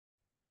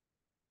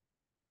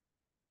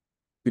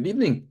Good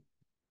evening,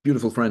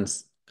 beautiful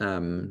friends.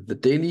 The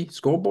daily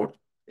scoreboard,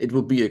 it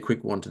will be a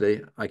quick one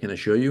today, I can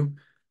assure you.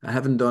 I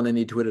haven't done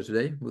any Twitter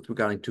today with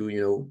regarding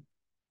to,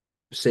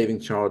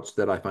 saving charts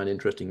that I find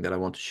interesting that I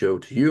want to show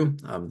to you.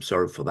 I'm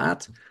sorry for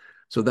that.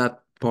 So that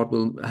part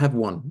will have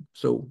one.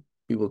 So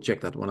we will check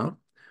that one out.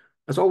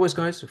 As always,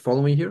 guys,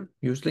 follow me here,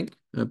 use link,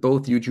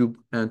 both YouTube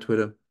and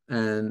Twitter.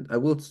 And I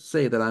will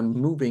say that I'm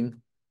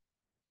moving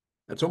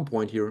at some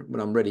point here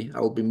when I'm ready. I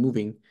will be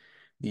moving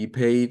the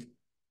paid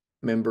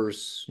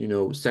members,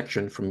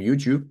 section from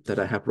YouTube that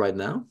I have right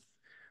now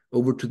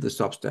over to the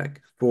Substack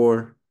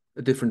for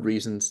different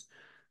reasons.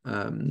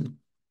 Um,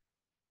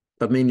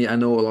 but mainly, I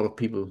know a lot of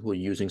people who are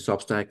using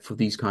Substack for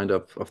these kind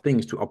of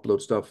things to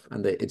upload stuff,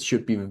 and it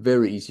should be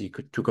very easy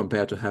to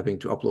compare to having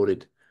to upload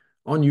it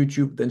on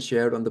YouTube, then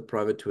share it on the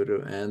private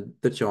Twitter and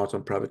the charts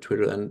on private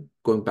Twitter and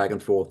going back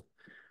and forth.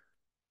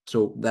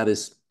 So that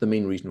is the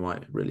main reason why,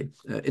 really.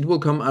 It will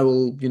come. I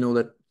will,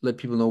 let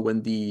people know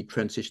when the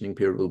transitioning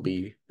period will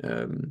be.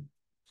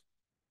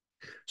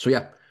 So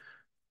yeah,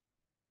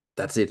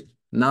 that's it.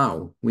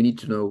 Now we need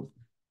to know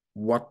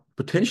what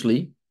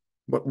potentially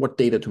what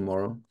data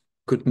tomorrow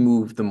could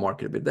move the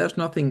market a bit.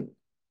 Not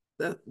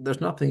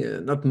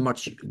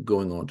much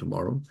going on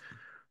tomorrow.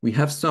 We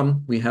have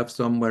some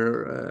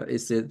where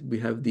is it? We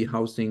have the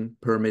housing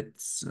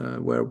permits.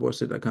 Where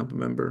was it? I can't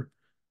remember.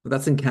 But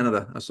that's in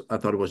Canada. I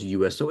thought it was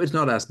US, so it's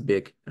not as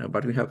big.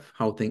 But we have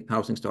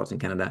housing starts in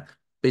Canada.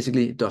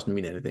 Basically, it doesn't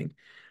mean anything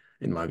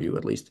in my view,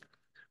 at least.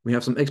 We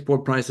have some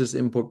export prices,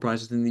 import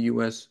prices in the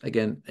US.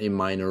 Again, a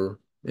minor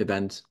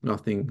event,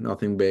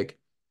 nothing big.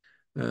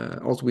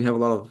 Also, we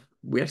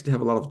actually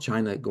have a lot of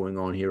China going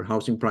on here.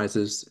 Housing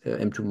prices,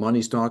 M2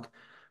 money stock.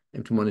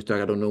 M2 money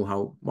stock, I don't know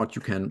how much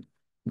you can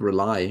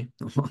rely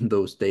on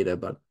those data,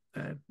 but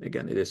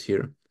again, it is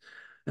here.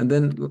 And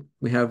then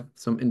we have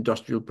some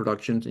industrial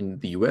productions in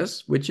the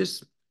US, which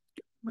is,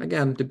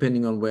 again,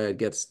 depending on where it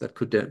gets, that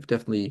could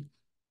definitely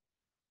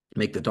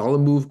make the dollar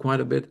move quite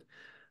a bit.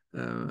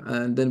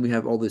 And then we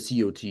have all the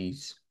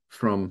COTs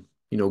from,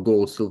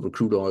 gold, silver,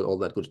 crude oil, all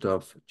that good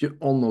stuff,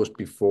 almost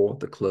before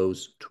the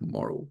close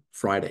tomorrow,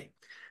 Friday.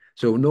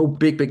 So no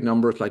big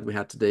numbers like we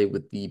had today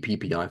with the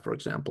PPI, for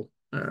example.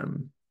 I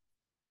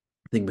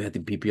think we had the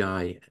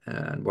PPI,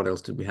 and what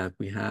else did we have?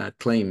 We had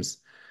claims.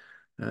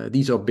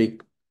 These are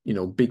big,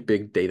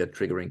 big data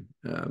triggering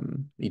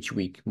each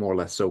week, more or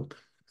less. So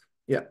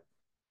yeah,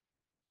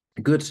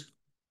 good.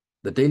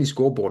 The daily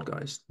scoreboard,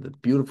 guys. The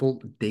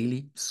beautiful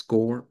daily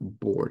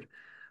scoreboard.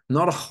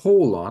 Not a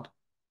whole lot,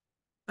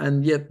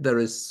 and yet there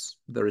is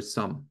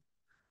some.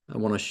 I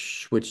want to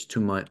switch to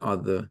my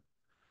other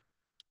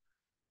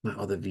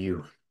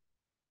view.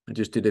 I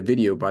just did a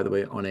video, by the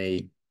way, on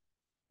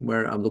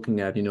where I'm looking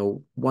at,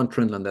 one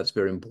trend line that's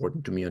very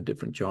important to me on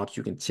different charts.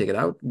 You can check it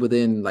out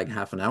within like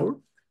half an hour.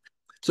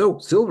 So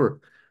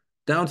silver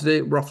down today,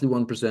 roughly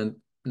 1%.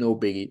 No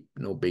biggie,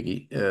 no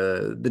biggie.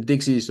 The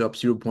DXY is up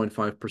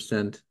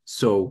 0.5%.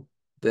 So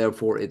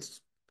therefore, it's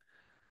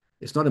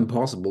not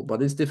impossible,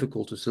 but it's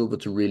difficult to silver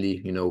to really,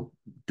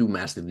 do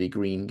massively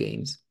green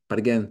gains. But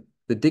again,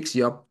 the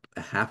DXY up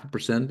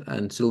 0.5%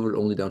 and silver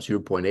only down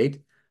 0.8.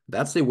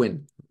 That's a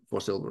win for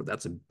silver.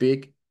 That's a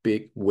big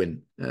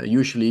win.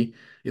 Usually,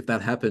 if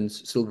that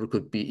happens, silver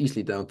could be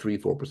easily down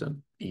 3-4%,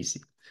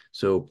 easy.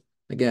 So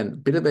again,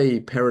 bit of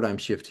a paradigm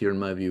shift here in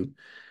my view.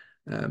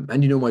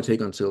 And you know my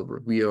take on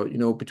silver. We are,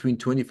 between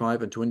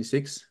 25 and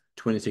 26,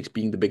 26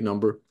 being the big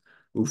number.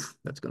 Oof,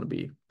 that's going to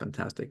be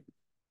fantastic.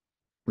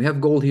 We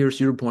have gold here,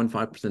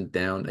 0.5%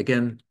 down.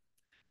 Again,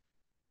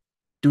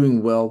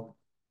 doing well,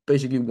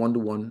 basically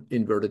one-to-one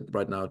inverted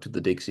right now to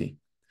the DXY.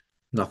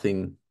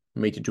 Nothing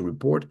major to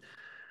report.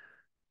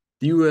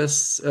 The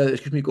US,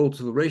 gold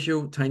to the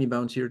ratio, tiny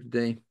bounce here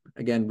today.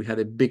 Again, we had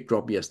a big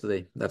drop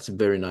yesterday. That's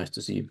very nice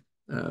to see.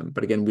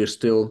 But again, we're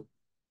still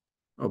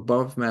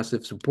above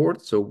massive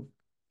support, so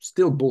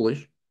still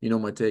bullish. You know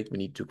my take, we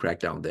need to crack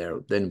down there.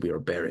 Then we are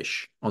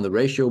bearish. On the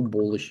ratio,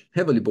 bullish,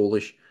 heavily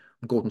bullish.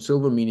 Gold and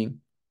silver, meaning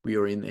we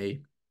are in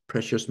a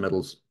precious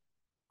metals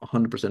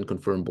 100%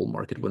 confirmed bull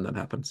market when that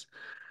happens.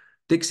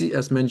 DXY,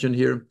 as mentioned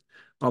here,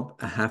 up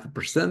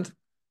 0.5%,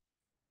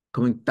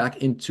 coming back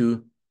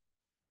into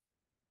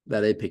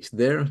that apex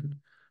there.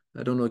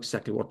 I don't know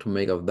exactly what to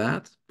make of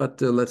that,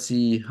 but let's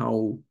see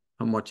how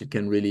much it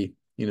can really,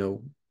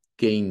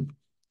 gain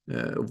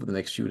over the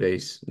next few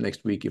days,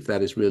 next week, if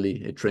that is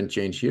really a trend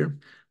change here.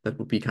 That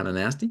would be kind of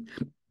nasty,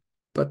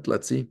 but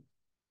let's see.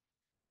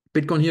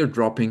 Bitcoin here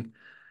dropping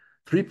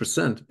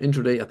 3%.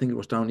 Intraday, I think it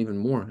was down even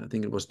more. I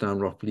think it was down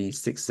roughly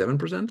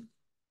 6-7%.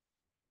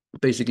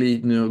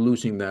 Basically,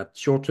 losing that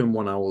short-term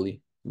 1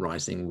 hourly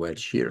rising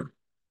wedge here.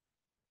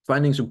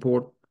 Finding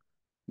support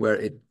where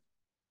it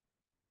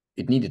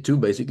needed to,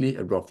 basically,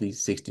 at roughly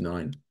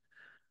 69.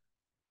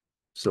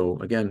 So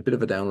again, a bit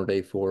of a downer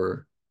day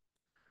for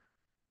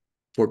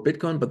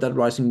Bitcoin, but that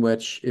rising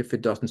wedge, if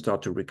it doesn't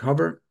start to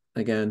recover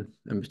again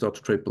and we start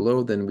to trade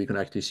below, then we can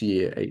actually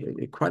see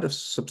a quite a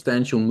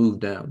substantial move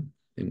down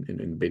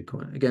in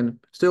Bitcoin. Again,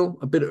 still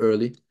a bit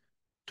early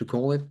to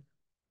call it,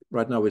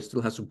 Right now, it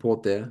still has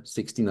support there,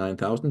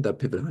 69,000, that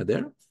pivot high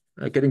there.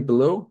 Getting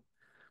below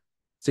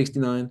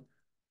 69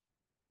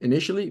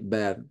 initially,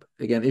 bad.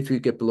 Again, if you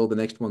get below the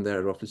next one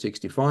there, roughly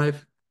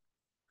 65,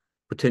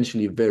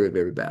 potentially very,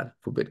 very bad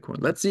for Bitcoin.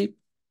 Let's see.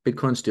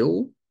 Bitcoin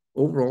still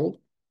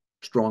overall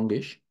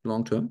strongish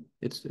long term.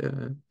 It's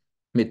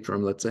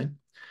midterm, let's say.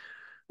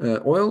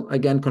 Oil,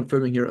 again,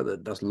 confirming here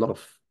that there's a lot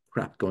of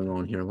crap going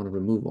on here. I want to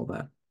remove all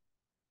that.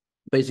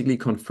 Basically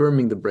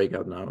confirming the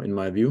breakout now, in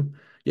my view.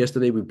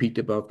 Yesterday, we peaked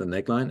above the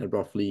neckline at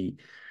roughly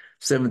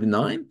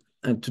 79.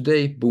 And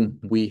today, boom,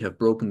 we have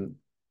broken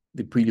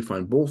the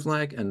predefined bull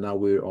flag, and now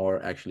we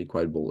are actually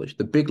quite bullish.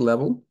 The big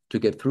level to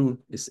get through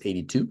is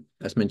 82,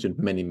 as mentioned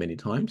many, many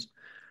times.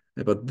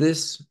 But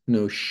this,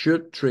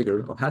 should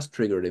trigger, or has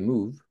triggered a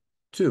move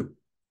to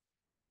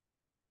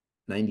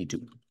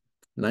 92.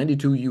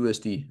 92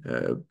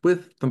 USD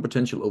with some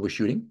potential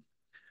overshooting.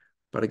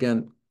 But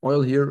again,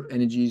 oil here,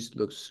 energies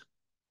looks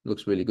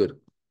really good.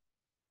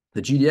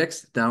 The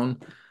GDX down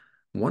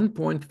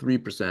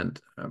 1.3%.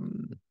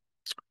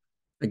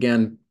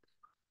 Again,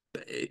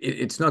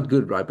 it's not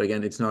good, right? But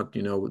again, it's not,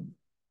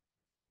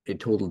 a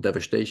total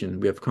devastation.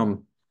 We have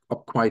come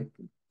up quite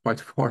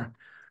far.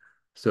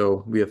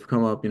 So we have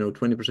come up,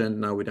 20%.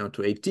 Now we're down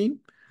to 18.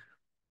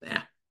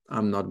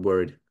 I'm not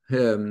worried.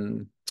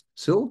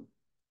 SIL,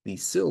 the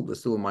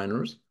silver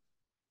miners.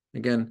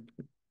 Again,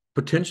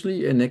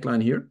 potentially a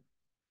neckline here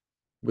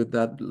with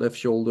that left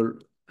shoulder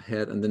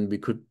head, and then we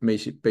could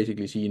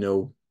basically see,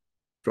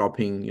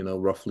 dropping,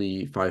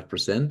 roughly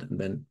 5%, and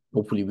then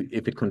hopefully,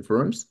 if it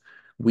confirms,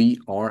 we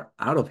are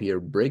out of here,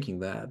 breaking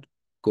that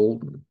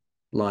golden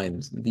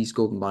lines, these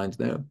golden lines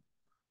there.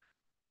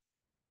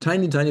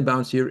 Tiny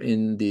bounce here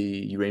in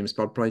the uranium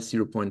spot price,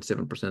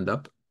 0.7%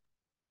 up.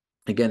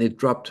 Again, it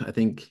dropped, I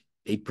think,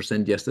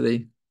 8%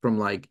 yesterday from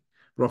like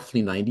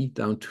roughly 90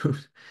 down to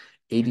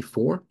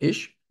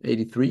 84-ish,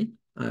 83.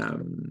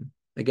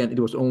 Again, it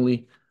was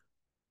only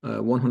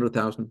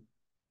 100,000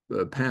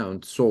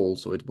 pounds sold,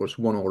 so it was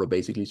one order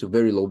basically, so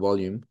very low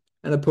volume.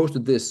 And I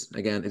posted this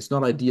again. It's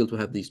not ideal to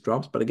have these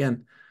drops, but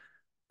again,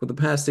 for the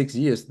past 6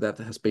 years, that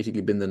has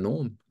basically been the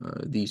norm.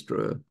 These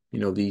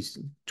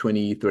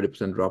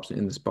 20-30% drops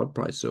in the spot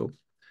price. So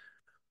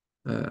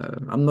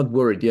I'm not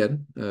worried yet.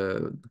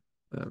 I'm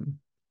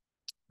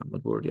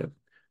not worried yet.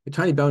 A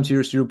tiny bounce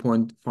here,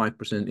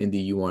 0.5% in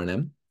the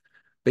URNM.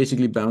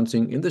 Basically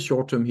bouncing in the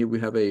short term here. We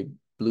have a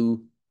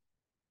blue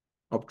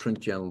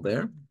uptrend channel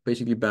there,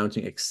 basically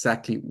bouncing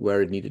exactly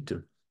where it needed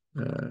to.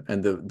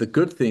 And the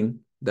good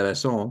thing that I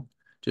saw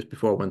just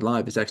before I went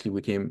live is actually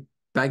we came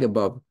back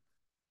above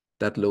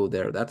that low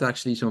there. That's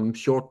actually some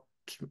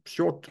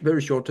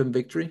very short-term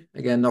victory.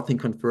 Again, nothing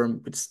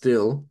confirmed. It's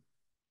still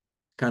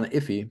kind of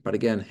iffy. But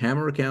again,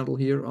 hammer candle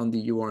here on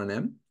the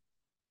URNM.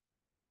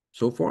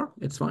 So far,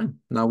 it's fine.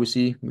 Now we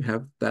see we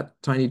have that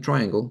tiny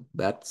triangle.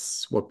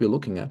 That's what we're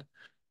looking at.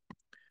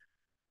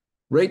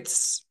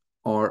 Rates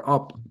are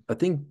up, I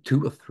think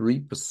 2 or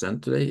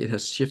 3% today. It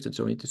has shifted,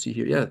 so I need to see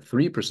here. Yeah,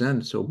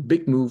 3%. So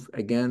big move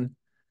again.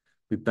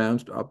 We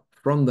bounced up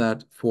from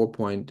that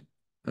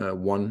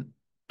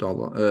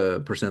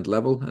 4.1%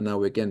 level, and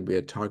now again we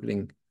are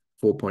targeting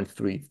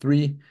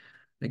 4.33.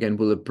 Again,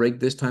 will it break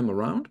this time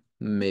around?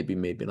 Maybe,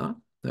 maybe not.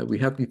 We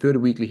have the 30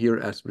 weekly here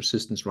as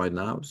resistance right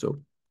now,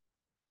 so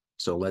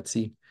let's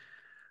see.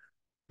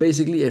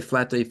 Basically, a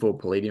flat day for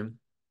palladium.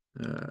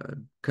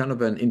 Kind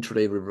of an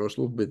intraday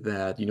reversal with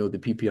that, the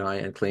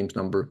PPI and claims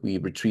number. We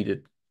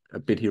retreated a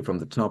bit here from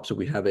the top, so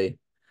we have a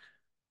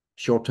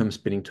short-term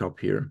spinning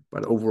top here.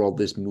 But overall,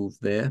 this move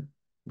there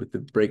with the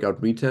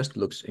breakout retest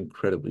looks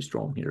incredibly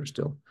strong here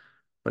still.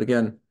 But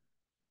again,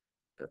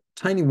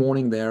 tiny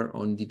warning there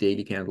on the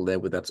daily candle there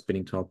with that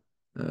spinning top.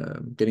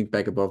 Getting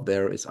back above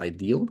there is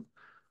ideal.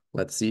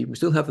 Let's see. We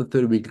still have the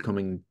 30 weekly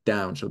coming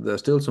down, so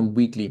there's still some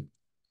weekly,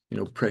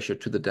 pressure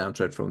to the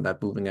downside from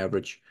that moving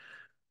average.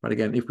 But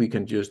again, if we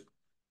can just,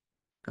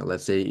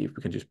 let's say, if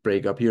we can just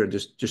break up here and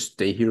just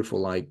stay here for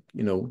like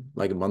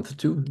a month or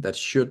two, that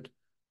should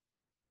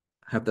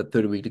have that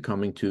 30 weekly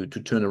coming to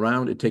turn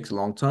around. It takes a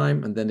long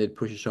time, and then it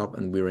pushes up,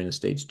 and we're in a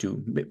stage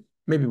 2,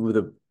 maybe with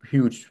a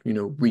huge,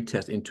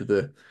 retest into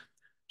the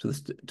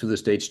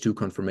stage 2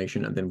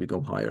 confirmation, and then we go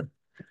higher.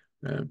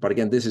 But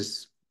again, this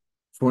is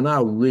for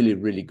now really,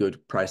 really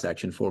good price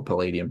action for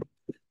palladium.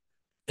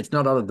 It's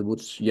not out of the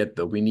woods yet,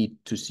 though. We need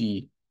to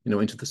see,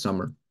 into the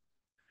summer.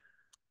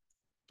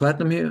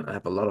 Platinum here, I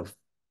have a lot of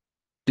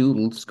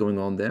doodles going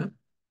on there.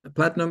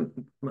 Platinum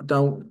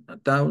down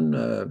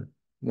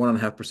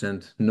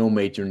 1.5%. No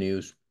major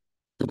news.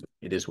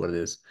 It is what it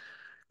is.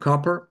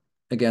 Copper,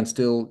 again,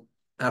 still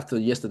after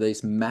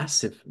yesterday's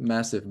massive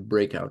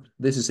breakout.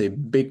 This is a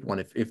big one.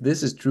 If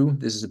this is true,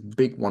 this is a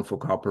big one for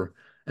copper.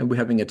 And we're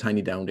having a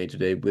tiny down day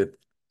today with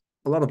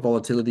a lot of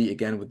volatility,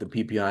 again, with the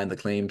PPI and the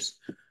claims.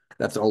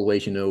 That's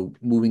always,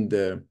 moving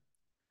the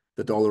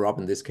dollar up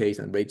in this case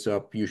and rates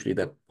up. Usually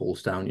that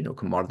pulls down,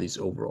 commodities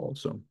overall.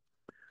 So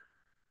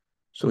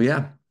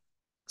yeah.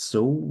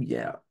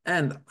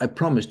 And I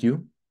promised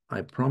you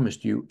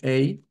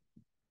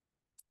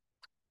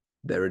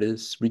there it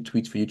is,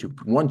 retweets for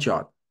YouTube. One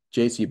chart.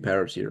 JC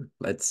Paris here.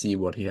 Let's see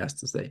what he has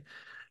to say.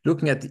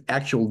 Looking at the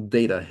actual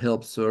data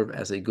helps serve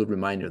as a good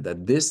reminder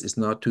that this is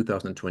not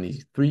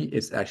 2023.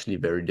 It's actually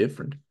very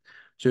different.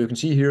 So you can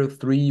see here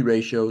three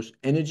ratios: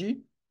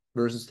 energy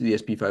versus the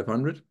SP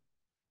 500.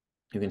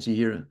 You can see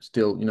here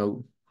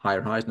still,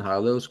 higher highs and higher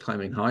lows,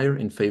 climbing higher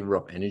in favor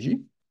of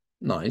energy.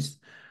 Nice.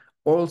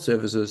 Oil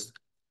services,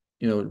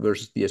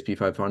 versus the SP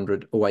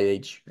 500,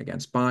 OIH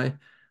against SPY.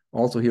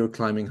 Also here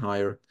climbing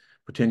higher.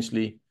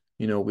 Potentially,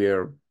 we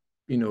are,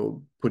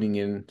 putting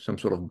in some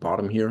sort of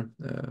bottom here.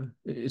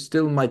 It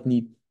still might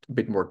need a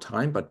bit more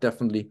time, but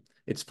definitely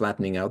it's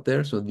flattening out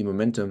there. So the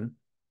momentum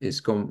is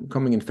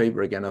coming in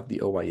favor again of the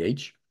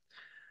OIH.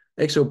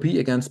 XOP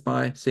against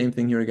SPY, same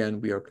thing here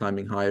again. We are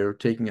climbing higher,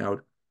 taking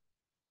out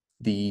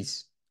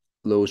these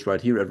lows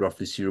right here at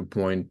roughly 0.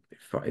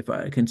 If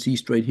I can see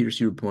straight here,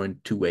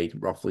 0.28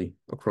 roughly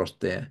across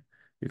there.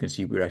 You can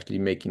see we're actually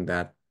making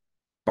that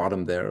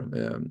bottom there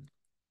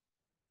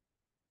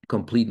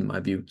complete in my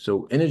view.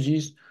 So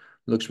energies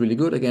looks really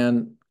good.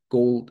 Again,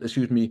 oil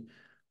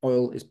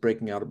is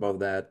breaking out above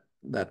that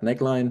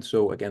neckline.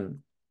 So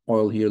again,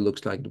 oil here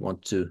looks like it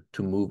wants to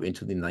move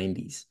into the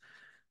 90s.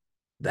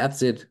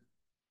 That's it.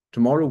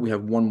 Tomorrow we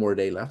have one more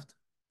day left.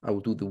 I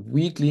will do the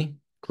weekly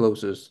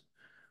closes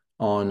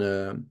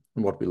on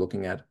what we're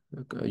looking at.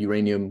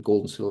 Uranium,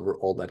 gold and silver,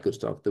 all that good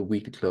stuff. The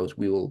weekly close,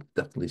 we will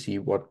definitely see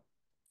what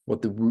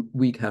the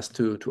week has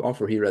to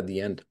offer here at the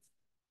end.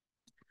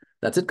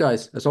 That's it,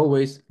 guys. As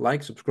always,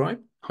 like, subscribe,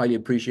 highly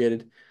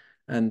appreciated.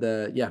 And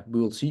yeah, we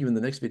will see you in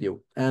the next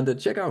video. And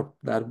check out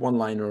that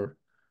one-liner,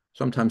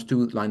 sometimes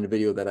two-liner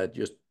video that I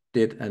just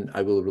did, and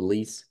I will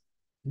release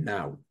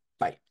now.